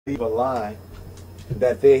believe a lie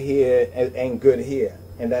that their hair ain't good hair,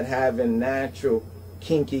 and that having natural,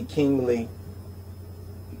 kinky, kingly,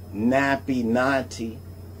 nappy, naughty,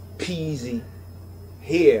 peasy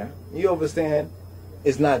hair, you understand,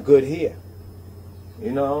 is not good hair.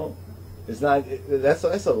 You know, it's not. That's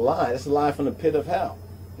a lie. That's a lie from the pit of hell.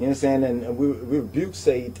 You understand? And we rebuke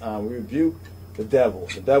Satan. We rebuke the devil.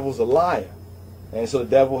 The devil's a liar, and so the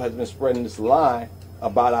devil has been spreading this lie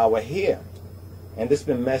about our hair, and this has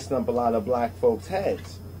been messing up a lot of black folks'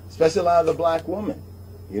 heads, especially a lot of the black women.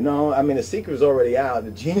 You know, I mean, the secret is already out.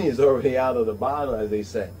 The genie is already out of the bottle, as they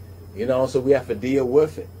say. You know, so we have to deal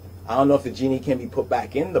with it. I don't know if the genie can be put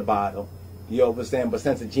back in the bottle. You understand? But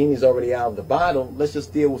since the genie's already out of the bottle, let's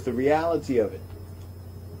just deal with the reality of it.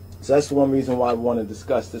 So that's one reason why I want to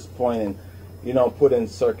discuss this point and, you know, put in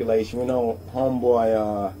circulation. You know,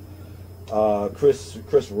 homeboy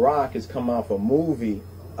Chris Rock has come out with a movie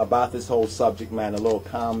about this whole subject matter, a little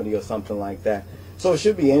comedy or something like that. So it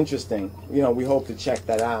should be interesting. You know, we hope to check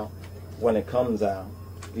that out when it comes out.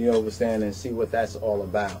 You understand? And see what that's all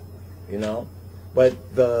about. You know, but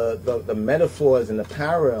the metaphors and the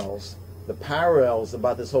parallels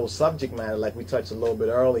about this whole subject matter, like we touched a little bit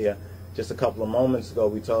earlier, just a couple of moments ago,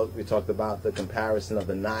 we talked about the comparison of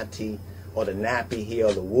the naughty or the nappy hair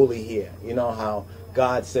or the woolly hair. You know how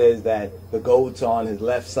God says that the goat's on his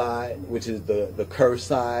left side, which is the cursed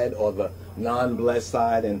side or the non-blessed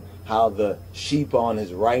side, and how the sheep are on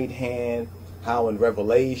his right hand. How in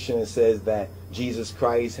Revelation it says that Jesus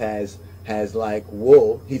Christ has like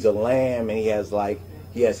wool. He's a lamb and he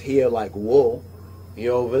has hair like wool.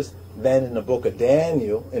 Then in the book of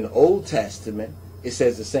Daniel, in the Old Testament, it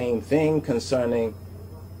says the same thing concerning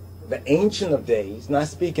the Ancient of Days, not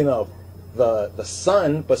speaking of the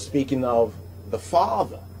Son, but speaking of the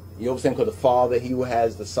Father. You understand? Because the Father, he who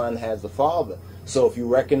has the Son has the Father. So if you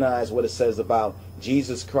recognize what it says about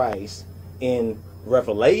Jesus Christ in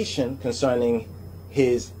Revelation concerning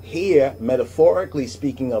his hair, metaphorically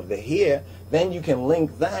speaking of the hair, then you can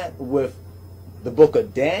link that with the book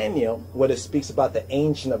of Daniel, where it speaks about the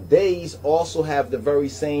Ancient of Days, also have the very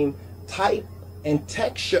same type and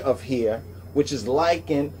texture of hair, which is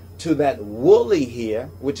likened to that woolly hair,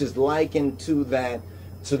 which is likened to that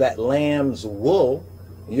lamb's wool,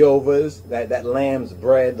 that lamb's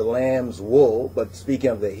bread, the lamb's wool, but speaking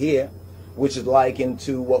of the hair, which is likened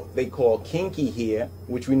to what they call kinky hair,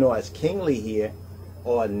 which we know as kingly hair,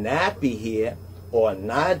 or nappy hair, or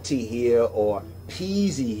naughty hair, or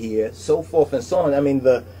peasy hair, so forth and so on. I mean,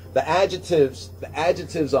 the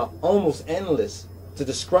adjectives are almost endless to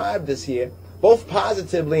describe this here, both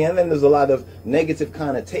positively, and then there's a lot of negative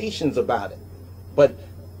connotations about it. But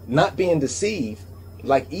not being deceived,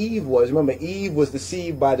 like Eve was. Remember, Eve was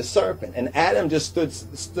deceived by the serpent, and Adam just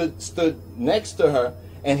stood next to her,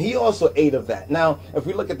 and he also ate of that. Now, if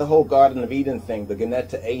we look at the whole Garden of Eden thing, the Genet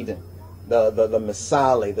to Eden, the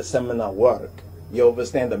Misale, the seminar work, you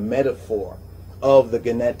understand the metaphor of the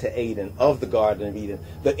Genet to Eden, of the Garden of Eden.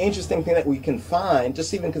 The interesting thing that we can find,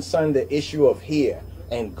 just even concerning the issue of hair,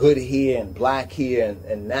 and good hair, and black hair,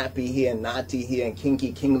 and nappy hair, and naughty hair, and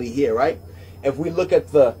kinky, kingly hair, right? If we look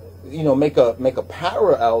at the, you know, make a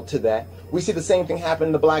parallel to that, we see the same thing happen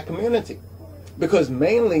in the black community. Because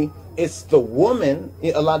mainly, it's the woman,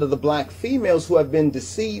 a lot of the black females who have been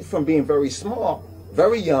deceived from being very small,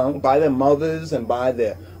 very young, by their mothers and by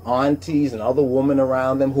their aunties and other women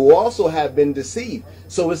around them who also have been deceived.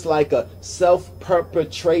 So it's like a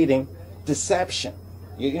self-perpetrating deception.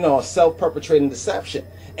 You know, a self-perpetrating deception.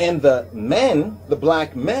 And the men, the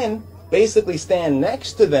black men, basically stand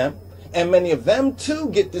next to them, and many of them too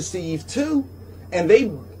get deceived too. And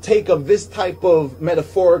they take of this type of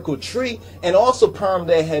metaphorical tree and also perm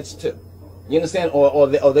their heads too. You understand? Or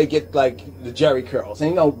they get like the jheri curls.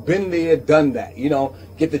 And, you know, been there, done that. You know,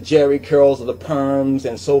 get the jheri curls or the perms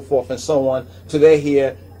and so forth and so on to their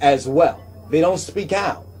hair as well. They don't speak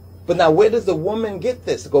out. But now where does the woman get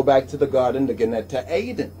this? Go back to the garden, the Genet to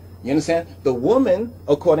Eden. You understand? The woman,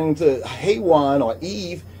 according to Hawan or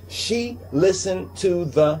Eve, she listened to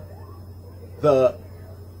the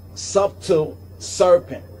subtle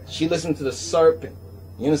serpent. She listened to the serpent.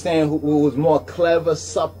 You understand? Who was more clever,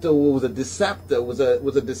 subtle, who was a deceptor, was a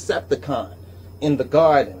Decepticon in the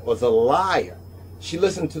garden, was a liar. She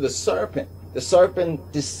listened to the serpent. The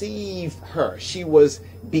serpent deceived her. She was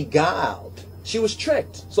beguiled. She was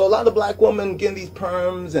tricked. So a lot of black women getting these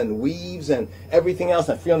perms and weaves and everything else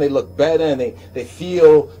and feeling they look better and they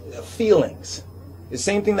feel feelings. The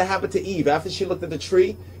same thing that happened to Eve. After she looked at the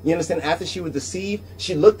tree, you understand, after she was deceived,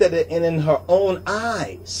 she looked at it and in her own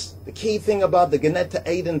eyes. The key thing about the Genet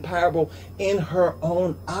to Eden parable, in her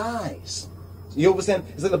own eyes. You understand?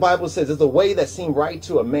 It's like the Bible says, there's a way that seems right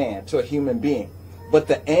to a man, to a human being, but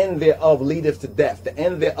the end thereof leadeth to death. The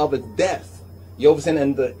end thereof is death. You understand?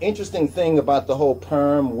 And the interesting thing about the whole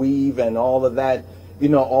perm, weave, and all of that, you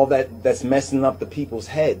know, all that's messing up the people's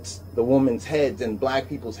heads, the women's heads and black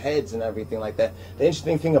people's heads and everything like that. The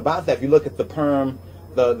interesting thing about that, if you look at the perm,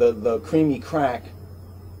 the creamy crack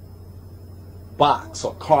box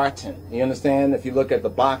or carton, you understand? If you look at the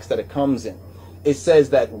box that it comes in, it says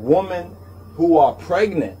that women who are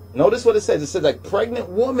pregnant, notice what it says. It says like pregnant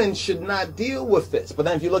women should not deal with this. But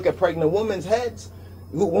then if you look at pregnant women's heads,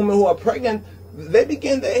 women who are pregnant, they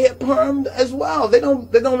begin their hair permed as well. They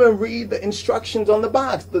don't even read the instructions on the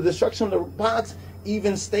box. The instruction on the box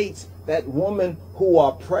even states that women who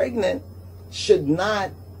are pregnant should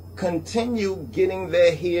not continue getting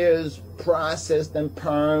their hairs processed and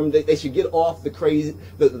permed. They should get off the crazy,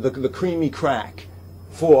 the creamy crack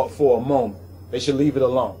for a moment. They should leave it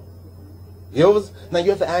alone. Now you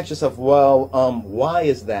have to ask yourself, well, why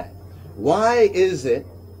is that? Why is it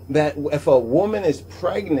that if a woman is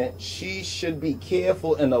pregnant, she should be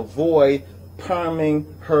careful and avoid perming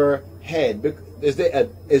her head? Is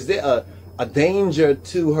there a danger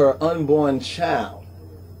to her unborn child?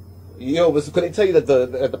 Could they tell you that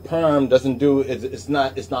the perm doesn't do it's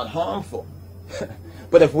not harmful?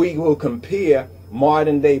 But if we will compare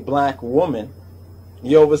modern day black women,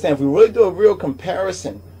 you understand, if we really do a real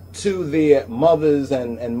comparison to their mothers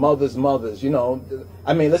and mothers' mothers, you know,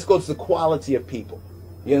 I mean, let's go to the quality of people.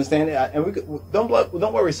 You understand? And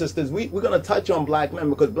don't worry, sisters. We're going to touch on black men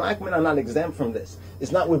because black men are not exempt from this.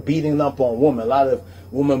 It's not we're beating up on women. A lot of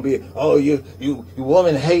women be, oh, you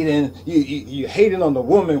woman hating, you hating on the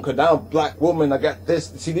woman because now black woman, I got this.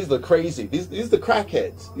 See, these are crazy. These are the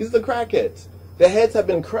crackheads. These are the crackheads. Their heads have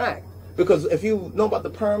been cracked because if you know about the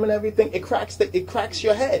perm and everything, it cracks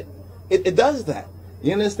your head. It does that.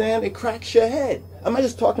 You understand? It cracks your head. I'm not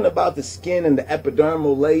just talking about the skin and the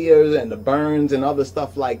epidermal layers and the burns and other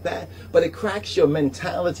stuff like that, but it cracks your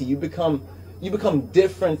mentality. You become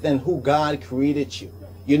different than who God created you.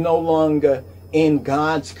 You're no longer in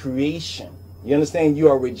God's creation. You understand? You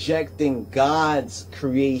are rejecting God's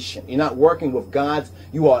creation. You're not working with God's.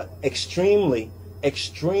 You are extremely,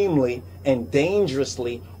 extremely and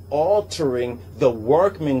dangerously altering the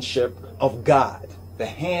workmanship of God. The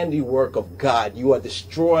handiwork of God. You are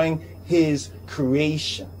destroying his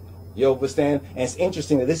creation. You understand? And it's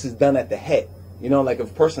interesting that this is done at the head. You know, like if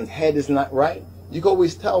a person's head is not right, you can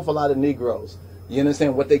always tell for a lot of Negroes. You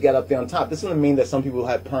understand what they get up there on top. This doesn't mean that some people who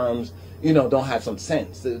have perms, you know, don't have some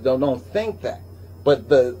sense. They don't think that. But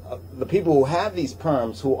the people who have these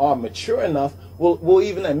perms, who are mature enough, will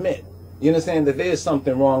even admit, you understand, that there's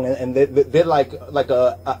something wrong, and they're like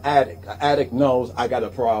a addict. An addict knows I got a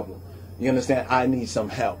problem. You understand? I need some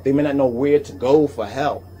help. They may not know where to go for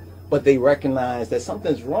help, but they recognize that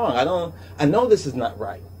something's wrong. I know this is not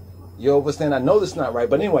right. You understand? I know this is not right.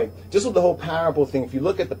 But anyway, just with the whole parable thing, if you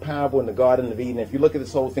look at the parable in the Garden of Eden, if you look at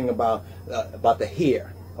this whole thing about the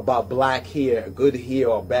hair, about black hair, good hair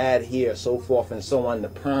or bad hair, so forth and so on, the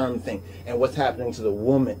perm thing, and what's happening to the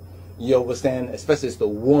woman, you understand? Especially it's the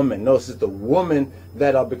woman. Notice it's the woman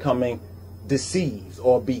that are becoming deceived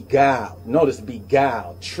or beguiled. Notice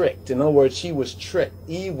beguiled, tricked. In other words, she was tricked.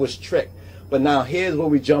 Eve was tricked. But now here's where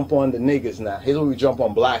we jump on the niggers now. Here's where we jump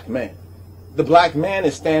on black men. The black man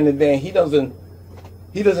is standing there and he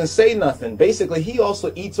doesn't say nothing. Basically, he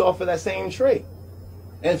also eats off of that same tree.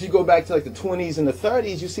 And if you go back to like the 20s and the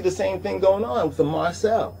 30s, you see the same thing going on with the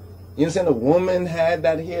Marcel. You understand? The woman had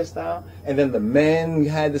that hairstyle, and then the men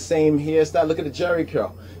had the same hairstyle. Look at the jheri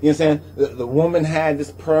curl. You understand? The woman had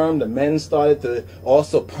this perm. The men started to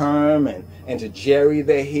also perm and to jheri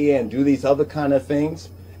their hair and do these other kind of things.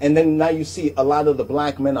 And then now you see a lot of the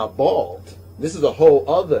black men are bald. This is a whole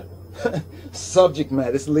other subject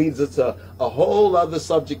matter. This leads us to a whole other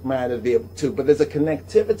subject matter there too. But there's a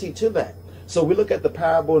connectivity to that. So we look at the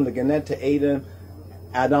parable in the Genet to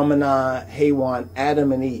Adam and Hawan,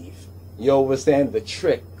 Adam and Eve. You understand the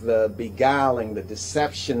trick, the beguiling, the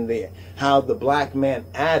deception there. How the black man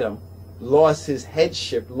Adam lost his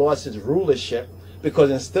headship, lost his rulership,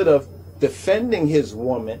 because instead of defending his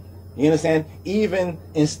woman, you understand, even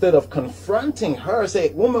instead of confronting her,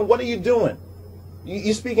 say, woman, what are you doing?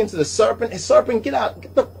 You speaking to the serpent? Hey, serpent, get out.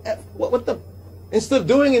 Get the, instead of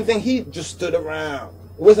doing anything, he just stood around.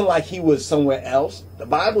 It wasn't like he was somewhere else. The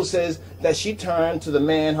Bible says that she turned to the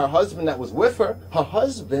man, her husband that was with her, her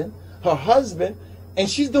husband, and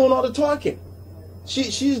she's doing all the talking.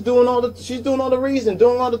 She's doing all the reason,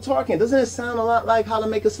 doing all the talking. Doesn't it sound a lot like How to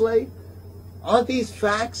Make a Slave? Aren't these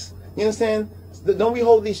facts? You understand? Don't we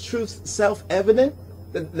hold these truths self-evident?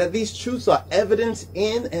 That these truths are evidence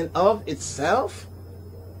in and of itself?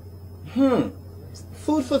 Food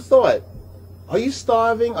for thought. Are you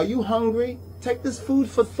starving? Are you hungry? Take this food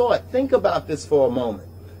for thought. Think about this for a moment.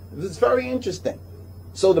 It's very interesting.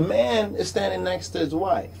 So the man is standing next to his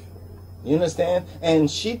wife. You understand?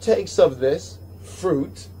 And she takes of this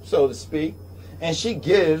fruit, so to speak, and she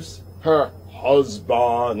gives her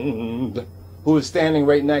husband, who is standing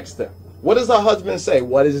right next to her. What does her husband say?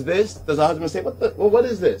 What is this? Does her husband say, what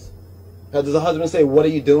is this? Does her husband say, what are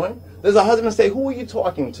you doing? Does her husband say, who are you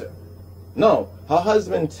talking to? No. Her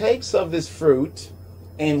husband takes of this fruit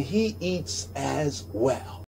and he eats as well.